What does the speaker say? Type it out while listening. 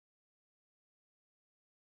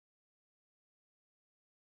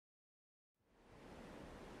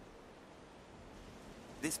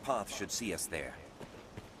This path should see us there.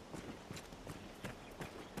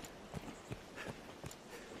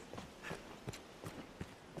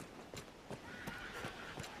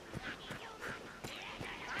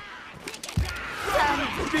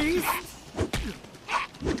 Beast!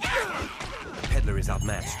 The peddler is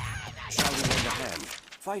outmatched. Shall we lend a hand?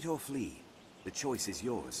 Fight or flee? The choice is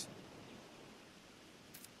yours.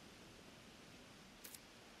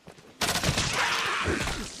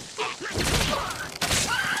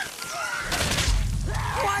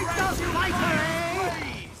 Why does fighter,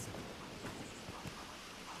 eh?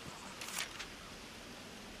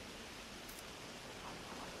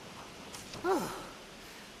 Oh,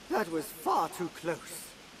 that was far too close.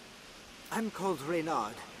 I'm called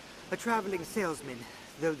Reynard, a traveling salesman,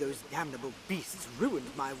 though those damnable beasts ruined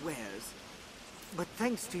my wares. But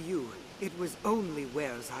thanks to you, it was only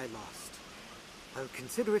wares I lost. I'll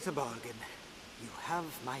consider it a bargain. You have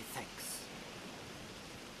my thanks.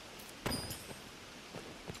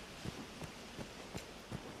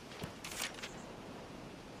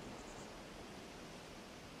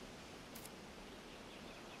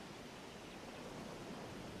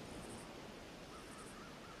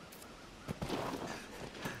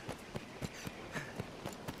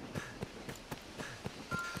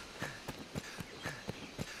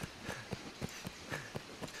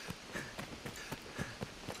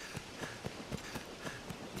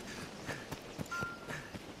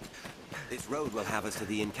 This road will have us to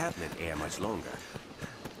the encampment ere much longer.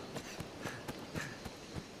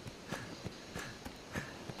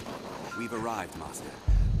 We've arrived, Master.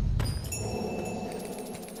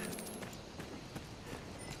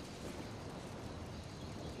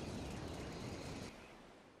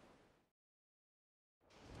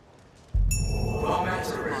 Well,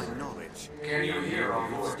 Master My knowledge. can you hear our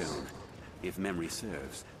voice? Stone, if memory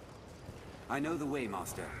serves. I know the way,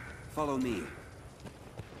 Master. Follow me.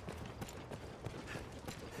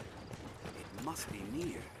 It must be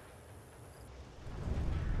near.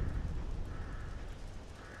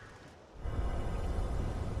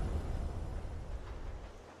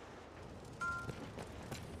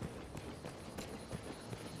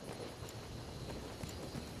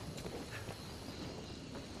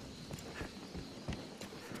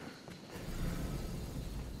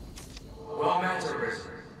 Well,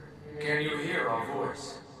 Arisen, can you hear our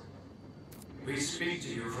voice? We speak to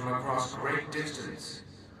you from across great distance.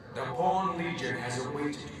 The Pawn Legion has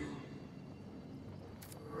awaited you.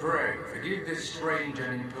 Pray, forgive this strange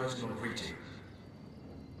and impersonal greeting.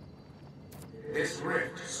 This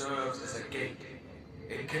rift serves as a gate.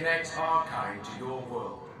 It connects our kind to your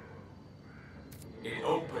world. It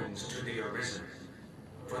opens to the Arisen,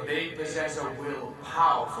 for they possess a will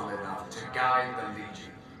powerful enough to guide the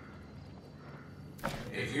Legion.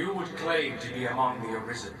 If you would claim to be among the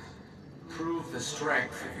Arisen, prove the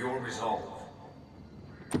strength of your resolve.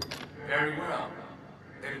 Very well.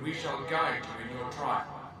 Then we shall guide you in your trial.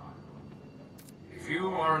 If you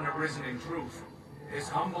are an Arisen in truth, this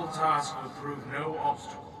humble task will prove no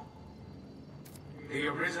obstacle. The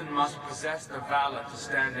Arisen must possess the valor to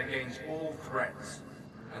stand against all threats,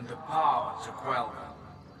 and the power to quell them.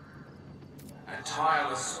 A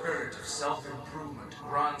tireless spirit of self-improvement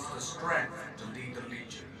grants the strength to lead the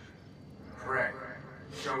Legion. Pray,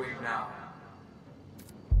 show it now.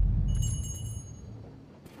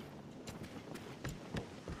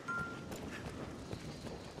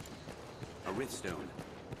 A Riftstone.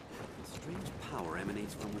 A strange power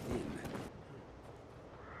emanates from within.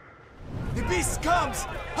 The beast comes!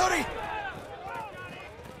 Hurry!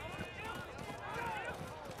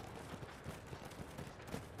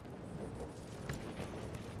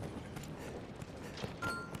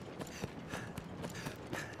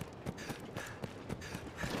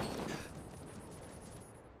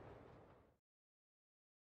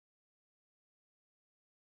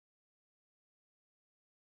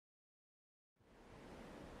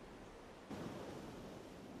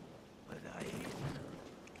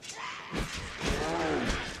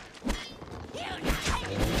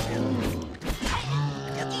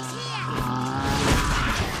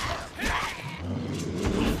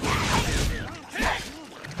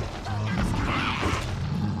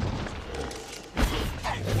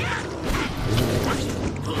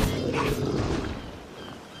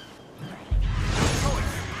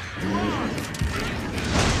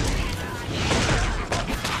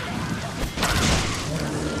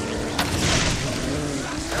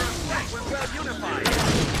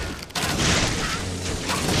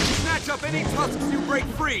 Up any tusks you break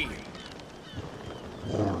free!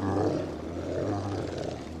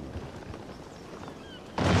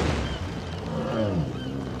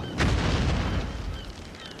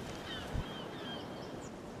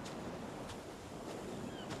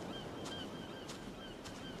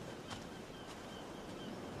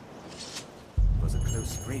 was a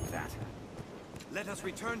close scrape, that. Let us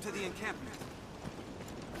return to the encampment.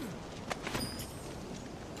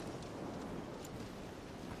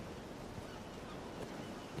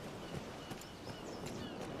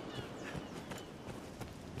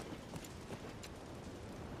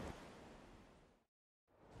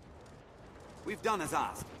 We've done as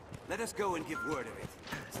asked. Let us go and give word of it.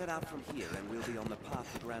 Set out from here, and we'll be on the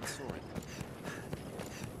path to Grand Soren.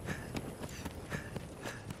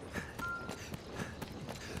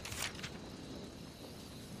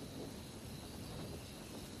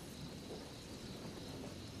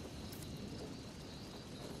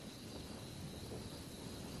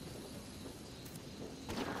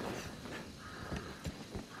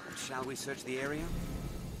 Shall we search the area?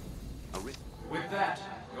 With that,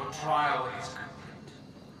 your trial is complete.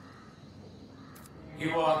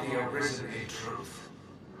 You are the Arisen in truth,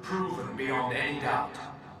 proven beyond any doubt.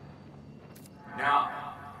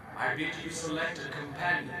 Now, I bid you select a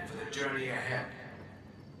companion for the journey ahead.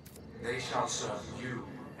 They shall serve you,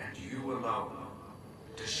 and you alone,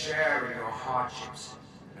 to share in your hardships,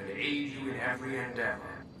 and aid you in every endeavor.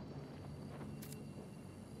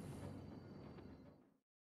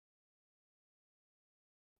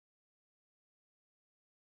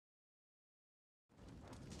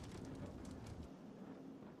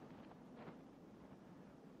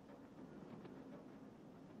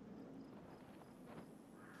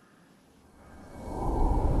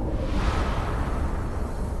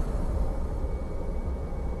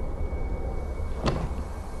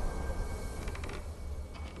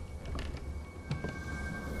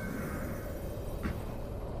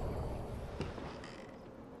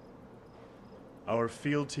 Our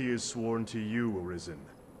fealty is sworn to you, Arisen.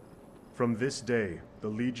 From this day, the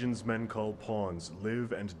Legion's men called pawns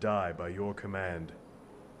live and die by your command.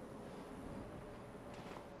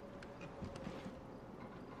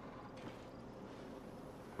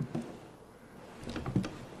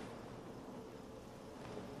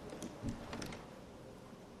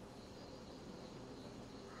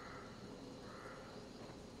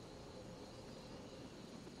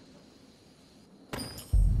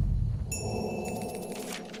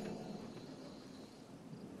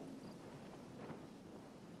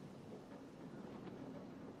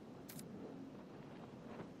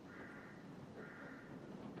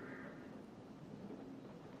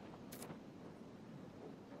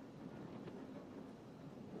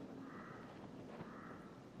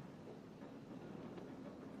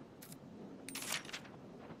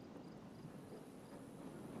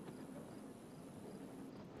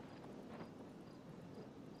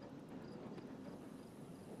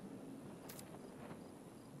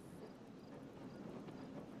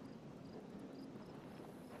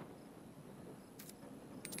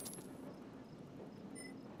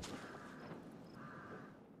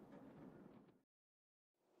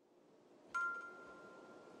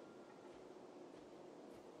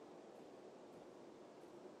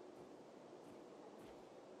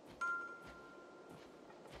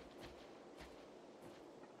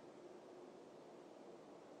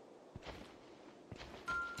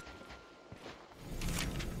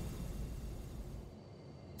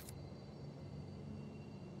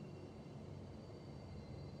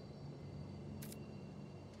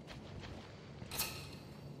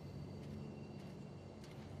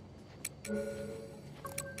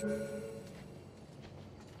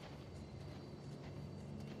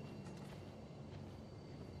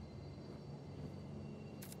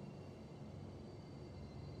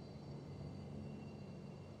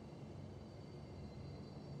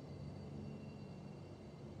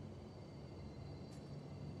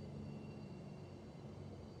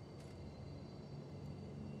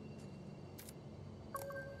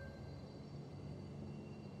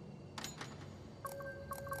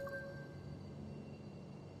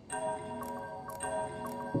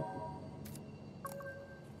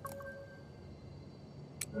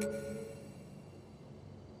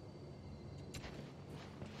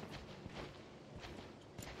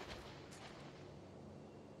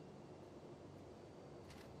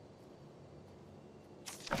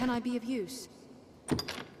 Can I be of use?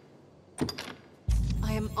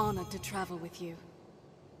 I am honored to travel with you.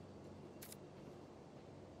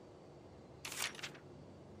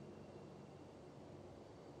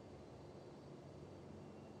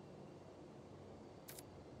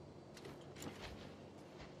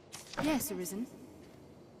 Yes, Arisen.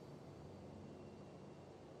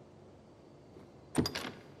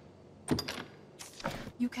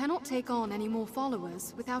 You cannot take on any more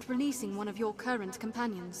followers without releasing one of your current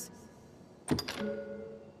companions.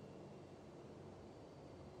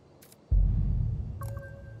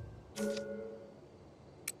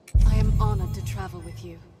 I am honored to travel with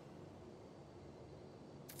you.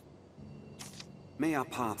 May our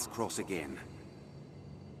paths cross again.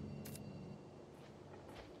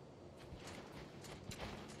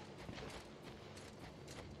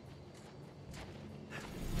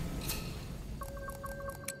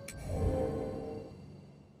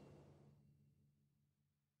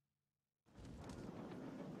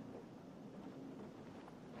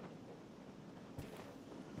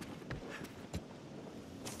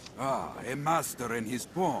 Ah, a master and his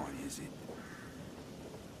pawn, is it?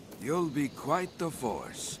 You'll be quite the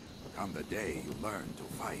force come the day you learn to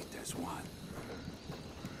fight as one.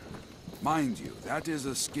 Mind you, that is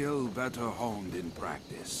a skill better honed in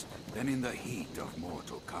practice than in the heat of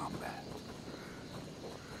mortal combat.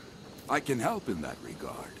 I can help in that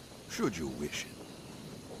regard, should you wish it.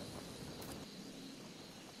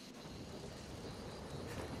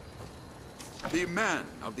 The men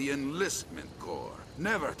of the Enlistment Corps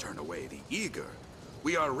never turn away the eager.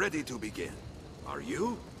 We are ready to begin. Are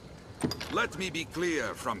you? Let me be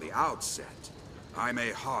clear from the outset. I'm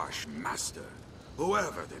a harsh master,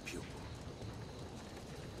 whoever the pupil.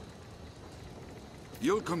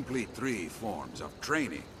 You'll complete 3 forms of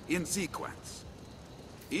training in sequence.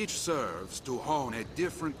 Each serves to hone a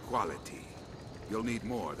different quality. You'll need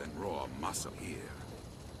more than raw muscle here.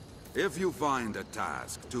 If you find a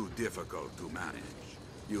task too difficult to manage,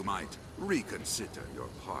 you might reconsider your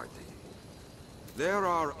party. There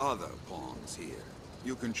are other pawns here.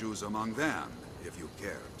 You can choose among them if you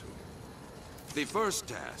care to. The first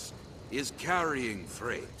task is carrying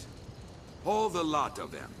freight. Haul the lot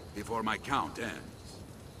of them before my count ends.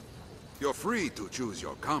 You're free to choose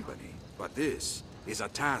your company, but this is a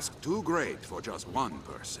task too great for just one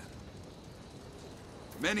person.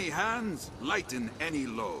 Many hands lighten any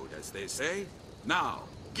load, as they say. Now,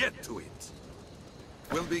 get to it.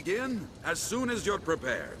 We'll begin as soon as you're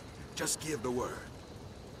prepared. Just give the word.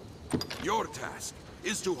 Your task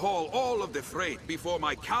is to haul all of the freight before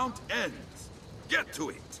my count ends. Get to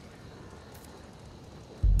it.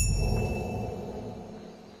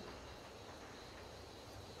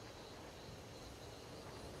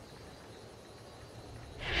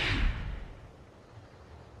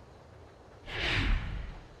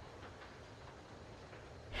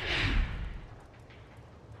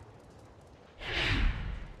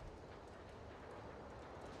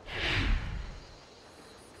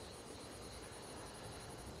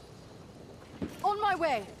 On my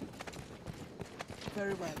way!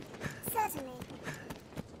 Very well. Certainly.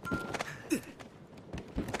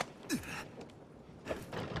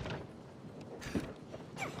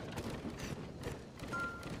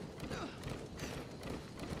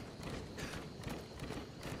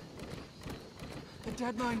 The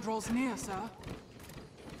deadline draws near, sir.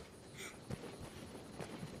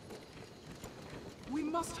 We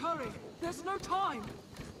must hurry. There's no time.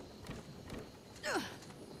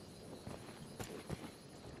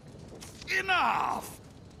 Enough!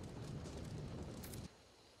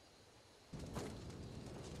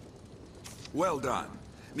 Well done.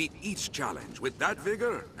 Meet each challenge with that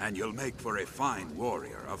vigor, and you'll make for a fine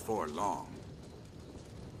warrior afore long.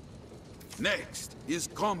 Next is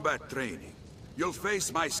combat training. You'll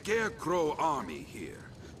face my Scarecrow army here.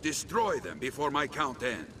 Destroy them before my count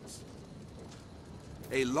ends.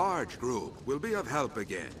 A large group will be of help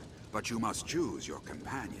again, but you must choose your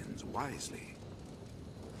companions wisely.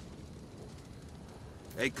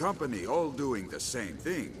 A company all doing the same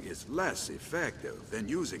thing is less effective than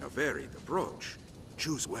using a varied approach.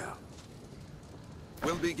 Choose well.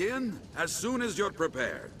 We'll begin as soon as you're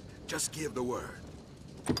prepared. Just give the word.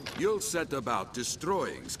 You'll set about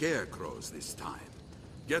destroying scarecrows this time.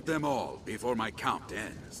 Get them all before my count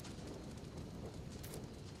ends.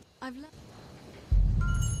 I've left.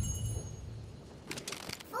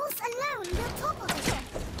 Force alone will topple it.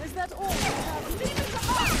 Is that all you have? Leave it to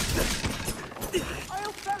us!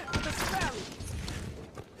 I'll fell it with a spell!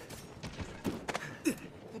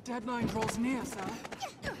 The deadline draws near, sir.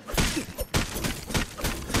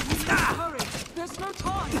 We must hurry! There's no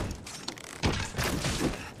time!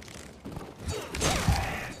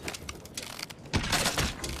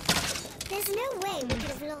 There's no way we could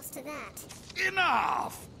have lost to that.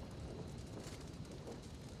 Enough!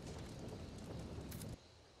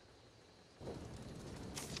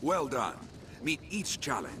 Well done. Meet each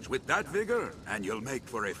challenge with that vigor, and you'll make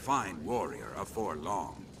for a fine warrior afore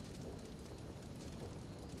long.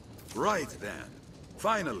 Right then.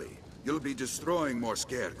 Finally, you'll be destroying more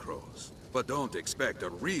scarecrows, but don't expect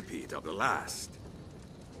a repeat of the last.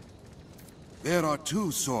 There are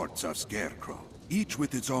 2 sorts of scarecrow, each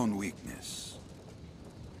with its own weakness.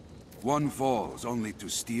 One falls only to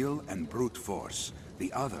steel and brute force.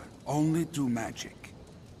 the other only to magic.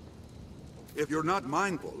 If you're not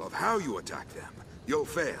mindful of how you attack them, you'll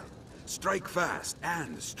fail. Strike fast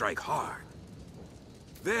and strike hard.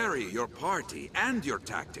 Vary your party and your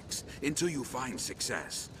tactics until you find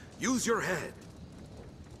success. Use your head.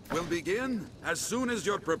 We'll begin as soon as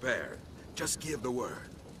you're prepared. Just give the word.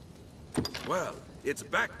 Well, it's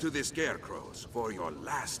back to the scarecrows for your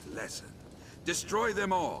last lesson. Destroy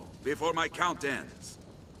them all before my count ends.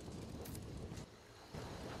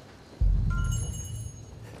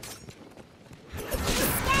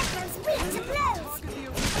 Scarecrow's weak to blows! Target the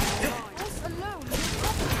original line. Us alone will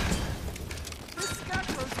stop it. This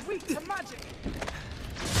scarecrow's weak to magic.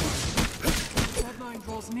 Deadline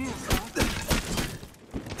draws near, sir.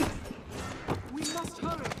 We must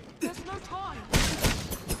hurry. There's no time.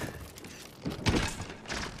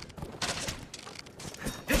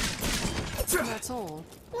 That's all.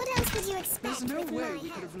 What else could you expect There's no with way my we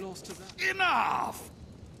could help? have lost to that. Enough!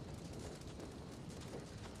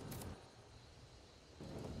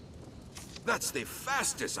 That's the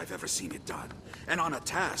fastest I've ever seen it done, and on a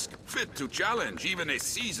task fit to challenge even a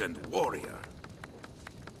seasoned warrior.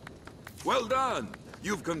 Well done!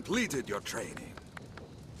 You've completed your training.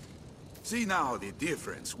 See now the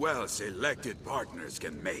difference well-selected partners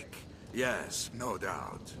can make. Yes, no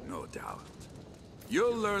doubt, no doubt.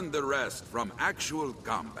 You'll learn the rest from actual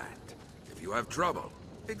combat. If you have trouble,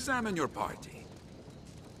 examine your party.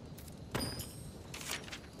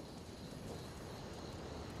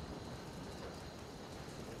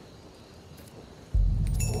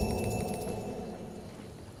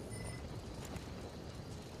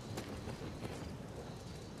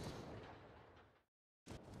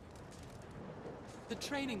 The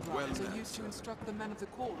training grounds are used to instruct the men of the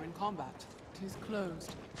Corps in combat. It is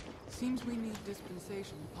closed. Seems we need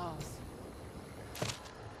dispensation pass.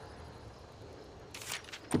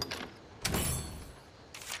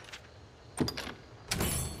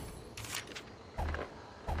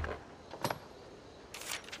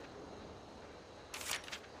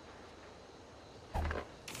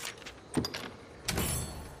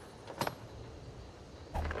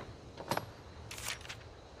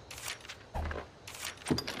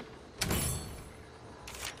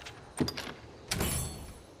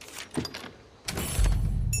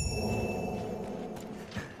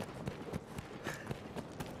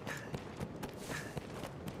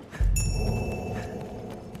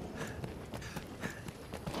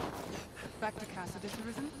 Back to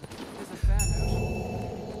Arisen. There's a fair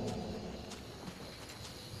note.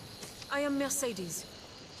 I am Mercedes.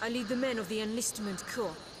 I lead the men of the Enlistment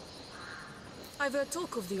Corps. I've heard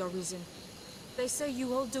talk of the Arisen. They say you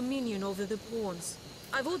hold dominion over the pawns.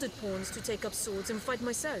 I've ordered pawns to take up swords and fight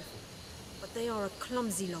myself. But they are a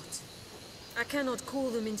clumsy lot. I cannot call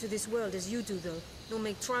them into this world as you do, though, nor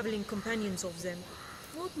make traveling companions of them.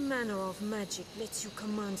 What manner of magic lets you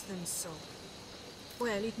command them so?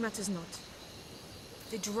 Well, it matters not.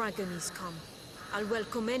 The dragon is come. I'll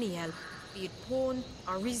welcome any help, be it pawn,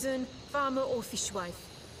 arisen, farmer or fishwife.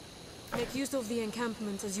 Make use of the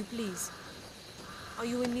encampment as you please. Are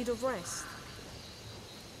you in need of rest?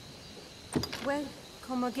 Well,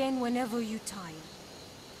 come again whenever you tire.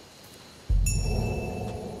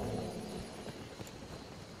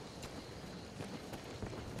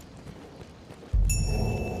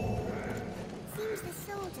 Seems the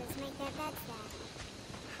soldiers make their beds there.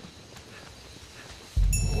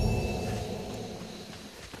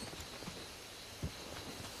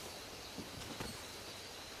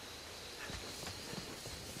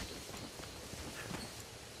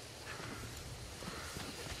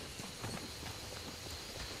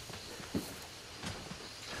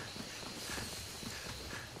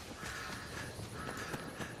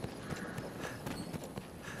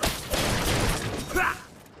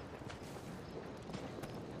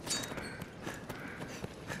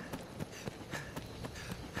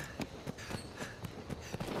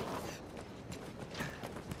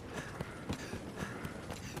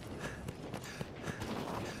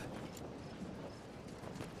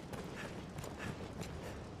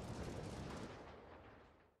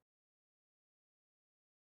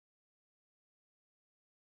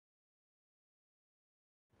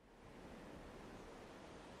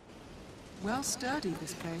 Well sturdy,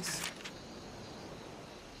 this place.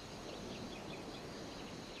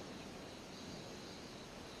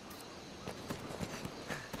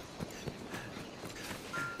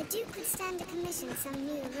 The Duke could stand to commission some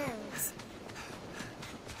new robes.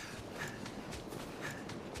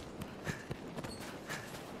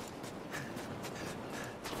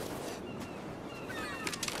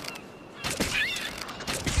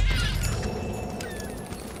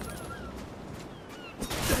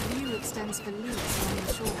 Extends for leagues along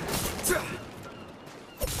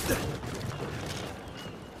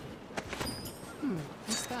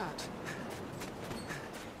What's that?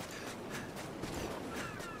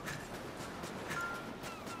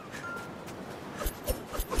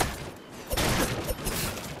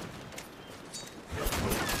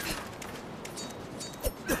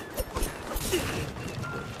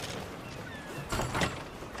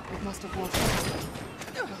 It must have washed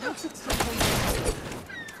out. Perhaps it's something.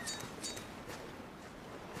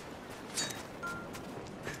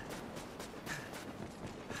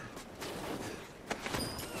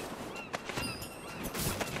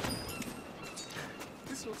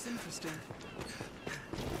 This looks interesting.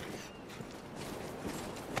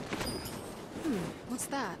 What's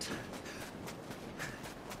that?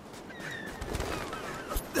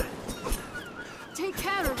 Take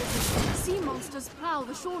care of it! Sea monsters prowl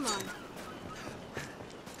the shoreline.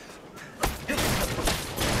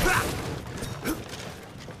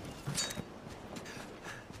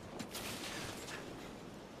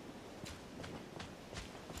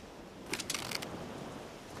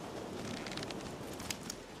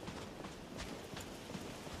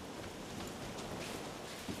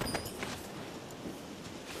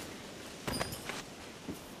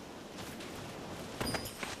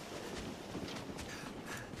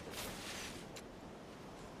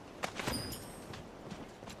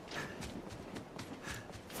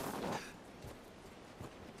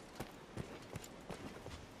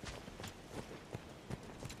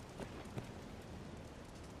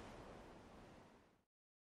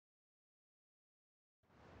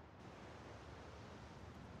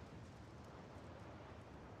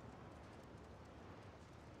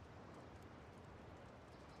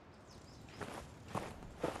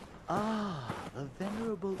 Ah, the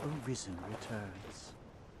venerable Arisen returns.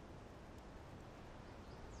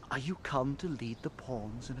 Are you come to lead the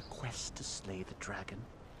pawns in a quest to slay the dragon?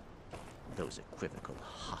 Those equivocal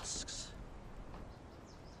husks.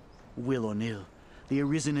 Will or nill, the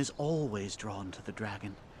Arisen is always drawn to the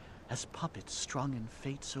dragon, as puppets strung in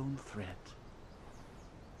fate's own thread.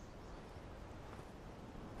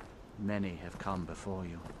 Many have come before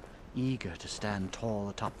you, eager to stand tall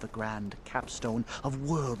atop the grand capstone of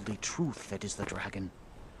worldly truth that is the dragon.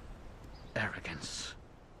 Arrogance.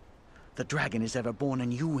 The dragon is ever born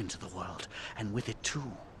anew into the world, and with it too,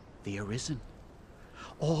 the Arisen.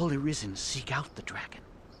 All Arisen seek out the dragon,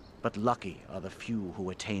 but lucky are the few who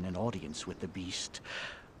attain an audience with the beast,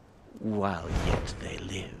 while yet they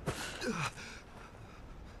live.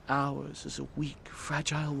 Ours is a weak,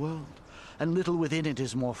 fragile world, and little within it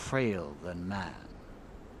is more frail than man.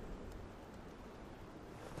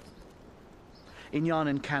 In yon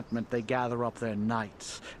encampment they gather up their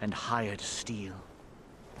knights and hired steel.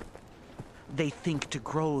 They think to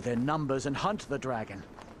grow their numbers and hunt the dragon.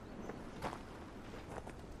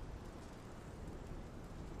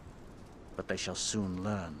 But they shall soon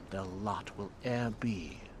learn their lot will e'er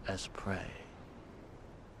be as prey.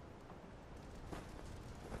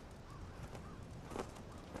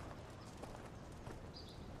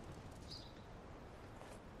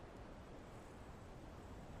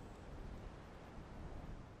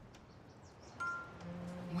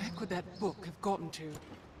 Where could that book have gotten to?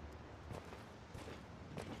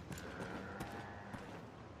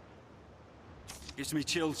 Gives me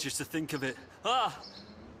chills just to think of it. I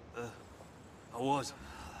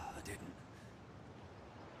didn't.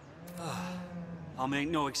 I'll make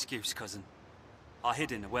no excuse, cousin. I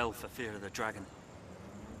hid in the well for fear of the dragon.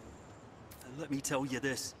 And let me tell you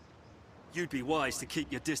this. You'd be wise to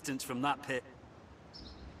keep your distance from that pit.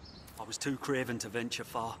 I was too craven to venture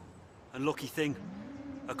far. And lucky thing,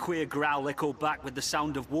 a queer growl echoed back with the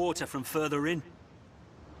sound of water from further in.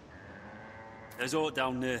 There's aught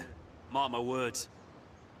down there. Mark my words.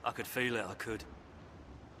 I could feel it, I could.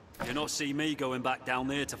 You'll not see me going back down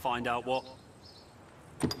there to find out what...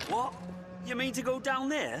 What? You mean to go down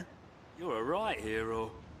there? You're a right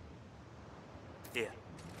hero. Here,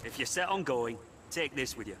 if you're set on going, take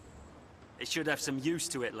this with you. It should have some use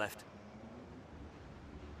to it left.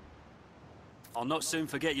 I'll not soon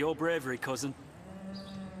forget your bravery, cousin.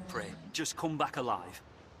 Pray, just come back alive.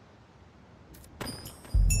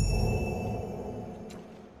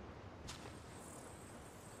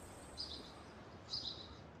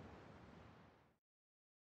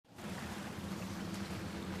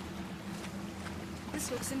 This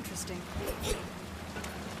looks interesting.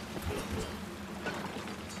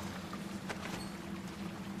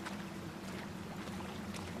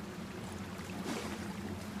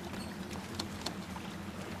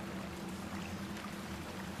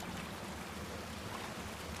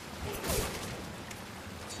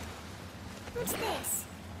 What's this?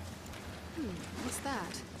 What's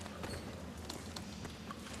that?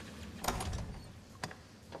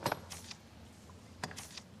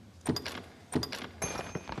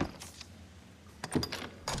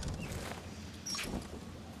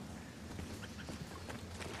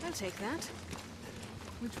 take that.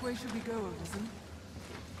 Which way should we go, Arisen?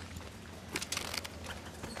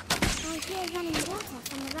 I hear running water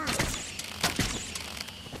from the right.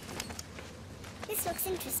 This looks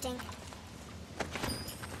interesting.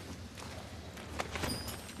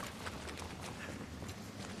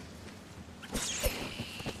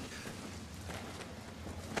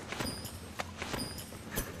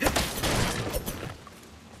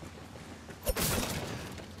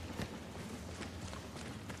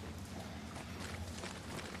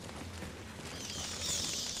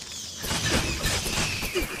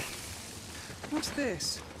 What's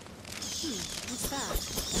this? What's that?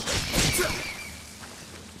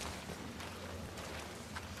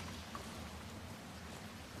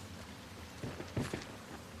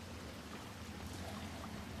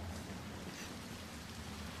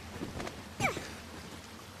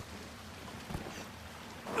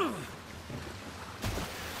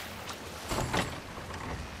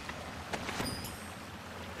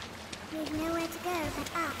 We've nowhere to go but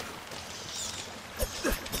up.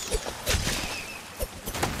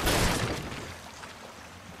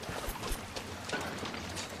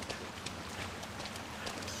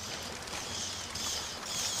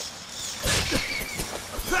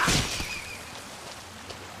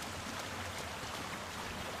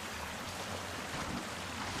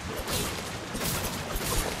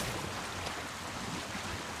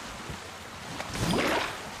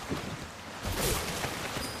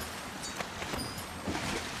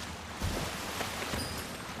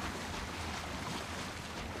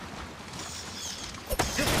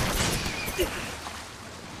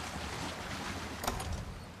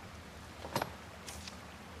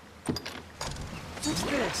 What's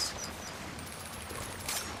this?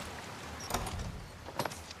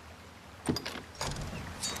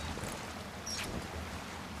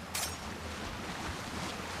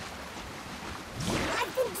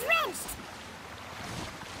 I've been drenched!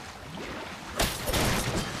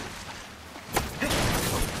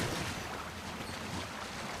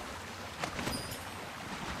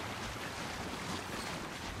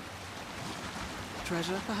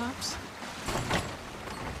 Treasure, perhaps?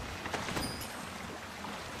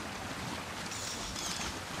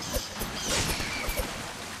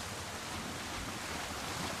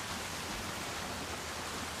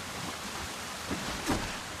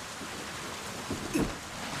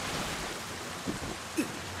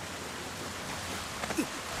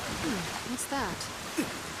 What's that?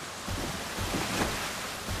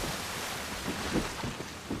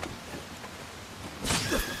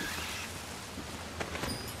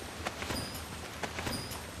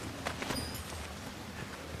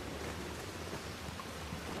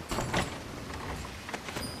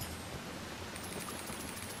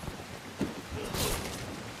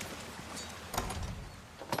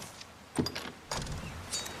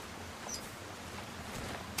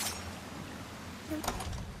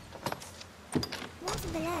 Water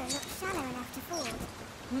below looks shallow enough to ford.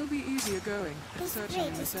 Will be easier going, This searching in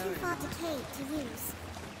bridge is this too area. far decayed to use.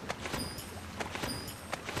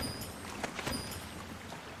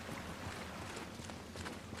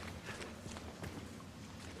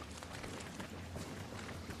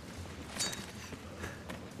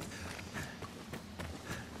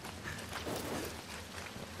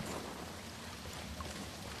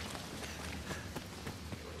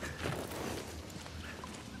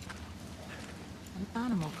 An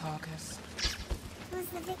animal carcass. Was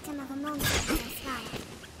the victim of a monster or spy?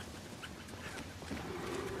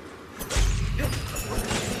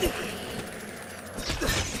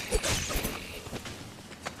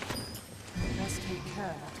 Best take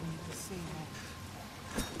care not to meet the sea.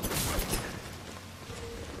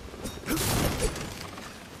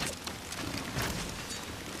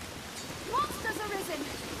 Monsters arisen!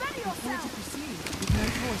 Ready Before to proceed, with no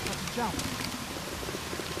choice but to jump.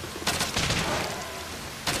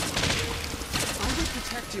 I will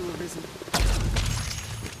protect you, Arisen.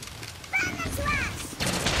 Burn them to ash!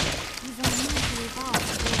 These unusually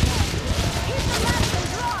fast.